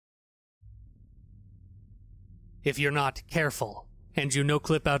if you're not careful, and you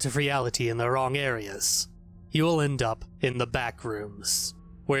no-clip out of reality in the wrong areas, you'll end up in the Backrooms,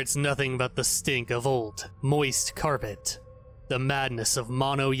 where it's nothing but the stink of old, moist carpet, the madness of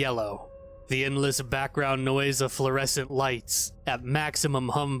mono yellow, the endless background noise of fluorescent lights at maximum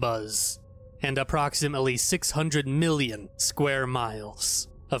hum buzz, and approximately 600 million square miles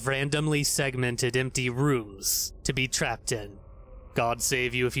of randomly segmented empty rooms to be trapped in. God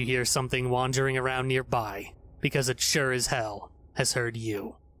save you if you hear something wandering around nearby, because it sure as hell has heard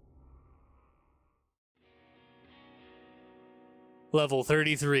you. Level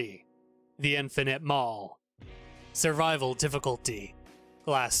 33, The Infinite Mall. Survival difficulty,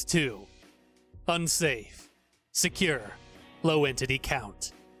 Class 2. Unsafe, secure, low entity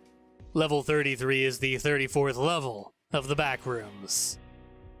count. Level 33 is the 34th level of the Backrooms.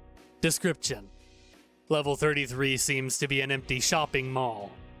 Description: Level 33 seems to be an empty shopping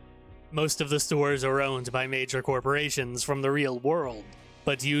mall. Most of the stores are owned by major corporations from the real world,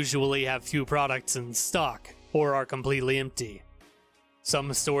 but usually have few products in stock or are completely empty.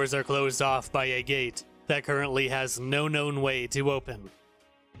 Some stores are closed off by a gate that currently has no known way to open.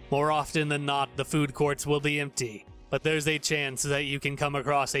 More often than not, the food courts will be empty, but there's a chance that you can come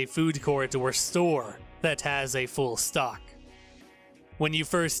across a food court or store that has a full stock. When you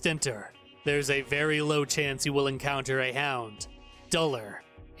first enter, there's a very low chance you will encounter a hound, duller,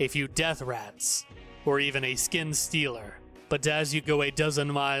 a few death rats, or even a skin stealer. But as you go a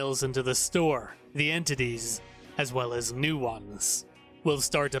dozen miles into the store, the entities, as well as new ones, will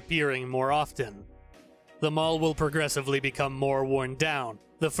start appearing more often. The mall will progressively become more worn down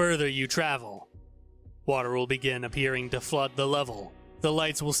the further you travel. Water will begin appearing to flood the level. The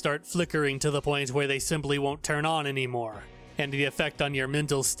lights will start flickering to the point where they simply won't turn on anymore, and the effect on your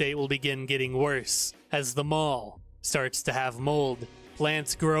mental state will begin getting worse as the mall starts to have mold,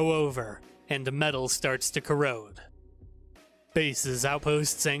 plants grow over, and metal starts to corrode. Bases,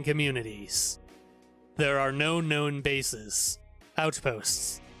 outposts, and communities. There are no known bases,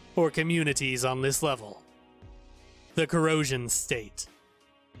 outposts, or communities on this level. The Corrosion State.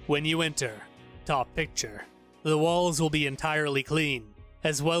 When you enter, top picture, the walls will be entirely clean,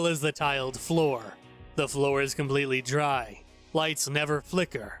 as well as the tiled floor. The floor is completely dry, lights never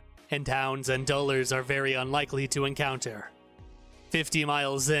flicker, and hounds and dullers are very unlikely to encounter. 50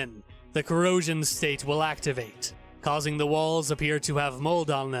 miles in, the Corrosion State will activate, causing the walls appear to have mold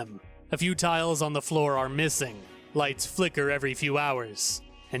on them. A few tiles on the floor are missing, lights flicker every few hours,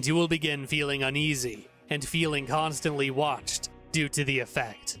 and you will begin feeling uneasy and feeling constantly watched due to the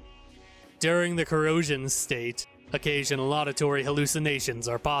effect. During the Corrosion State, occasional auditory hallucinations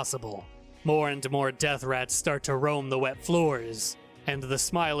are possible. More and more death rats start to roam the wet floors, and the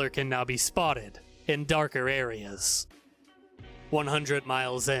Smiler can now be spotted in darker areas. 100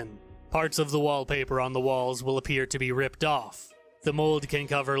 miles in, parts of the wallpaper on the walls will appear to be ripped off. The mold can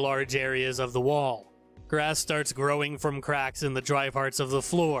cover large areas of the wall. Grass starts growing from cracks in the dry parts of the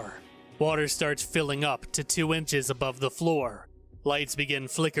floor. Water starts filling up to 2 inches above the floor. Lights begin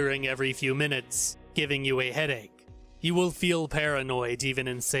flickering every few minutes, giving you a headache. You will feel paranoid even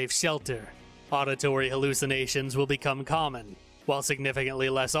in safe shelter. Auditory hallucinations will become common, while significantly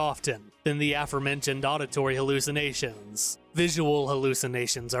less often than the aforementioned auditory hallucinations. Visual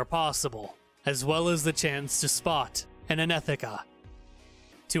hallucinations are possible, as well as the chance to spot an Anethica.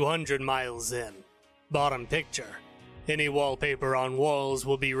 200 miles in. Bottom picture. Any wallpaper on walls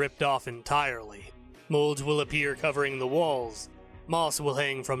will be ripped off entirely. Mold will appear covering the walls. Moss will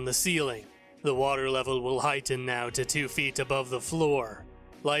hang from the ceiling. The water level will heighten now to 2 feet above the floor.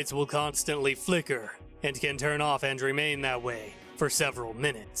 Lights will constantly flicker, and can turn off and remain that way for several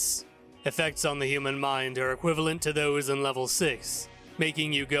minutes. Effects on the human mind are equivalent to those in level 6,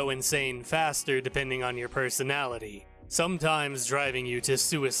 making you go insane faster depending on your personality, sometimes driving you to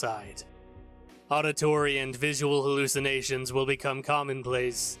suicide. Auditory and visual hallucinations will become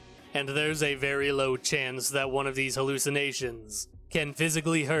commonplace, and there's a very low chance that one of these hallucinations can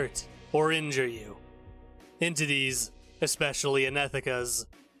physically hurt or injure you. Entities, especially Anethicas,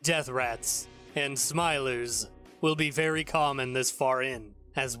 death rats, and smilers, will be very common this far in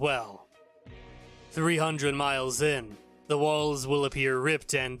as well. 300 miles in, the walls will appear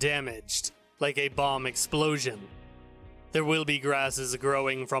ripped and damaged, like a bomb explosion. There will be grasses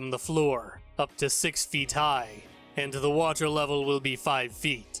growing from the floor, up to 6 feet high, and the water level will be 5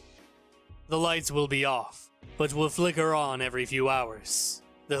 feet. The lights will be off, but will flicker on every few hours.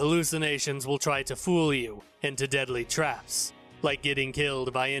 The hallucinations will try to fool you into deadly traps, like getting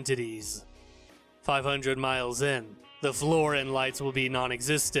killed by entities. 500 miles in, the floor and lights will be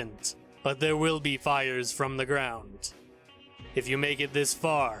non-existent, but there will be fires from the ground. If you make it this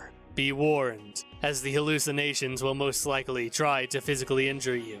far, Be warned, as the hallucinations will most likely try to physically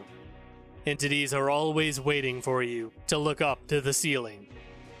injure you. Entities are always waiting for you to look up to the ceiling.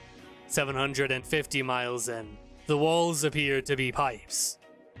 750 miles in, the walls appear to be pipes.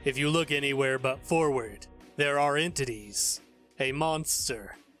 If you look anywhere but forward, there are entities. A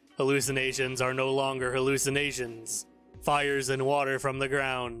monster. Hallucinations are no longer hallucinations. Fires and water from the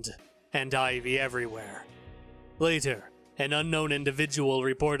ground, and ivy everywhere. Later, an unknown individual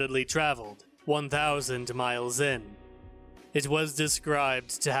reportedly traveled 1,000 miles in. It was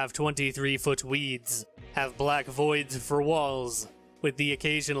described to have 23-foot weeds, have black voids for walls, with the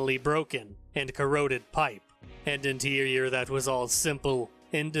occasionally broken and corroded pipe, and interior that was all simple,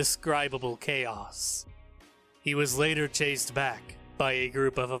 indescribable chaos. He was later chased back by a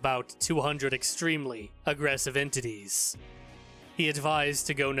group of about 200 extremely aggressive entities. He advised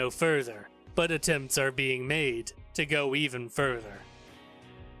to go no further, but attempts are being made to go even further.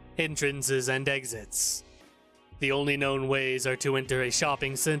 Entrances and exits. The only known ways are to enter a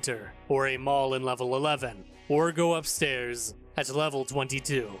shopping center or a mall in level 11, or go upstairs at level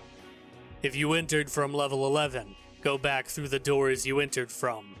 22. If you entered from level 11, go back through the doors you entered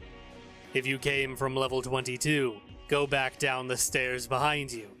from. If you came from level 22, go back down the stairs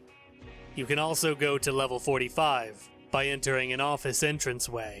behind you. You can also go to level 45 by entering an office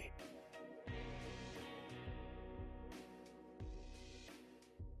entranceway.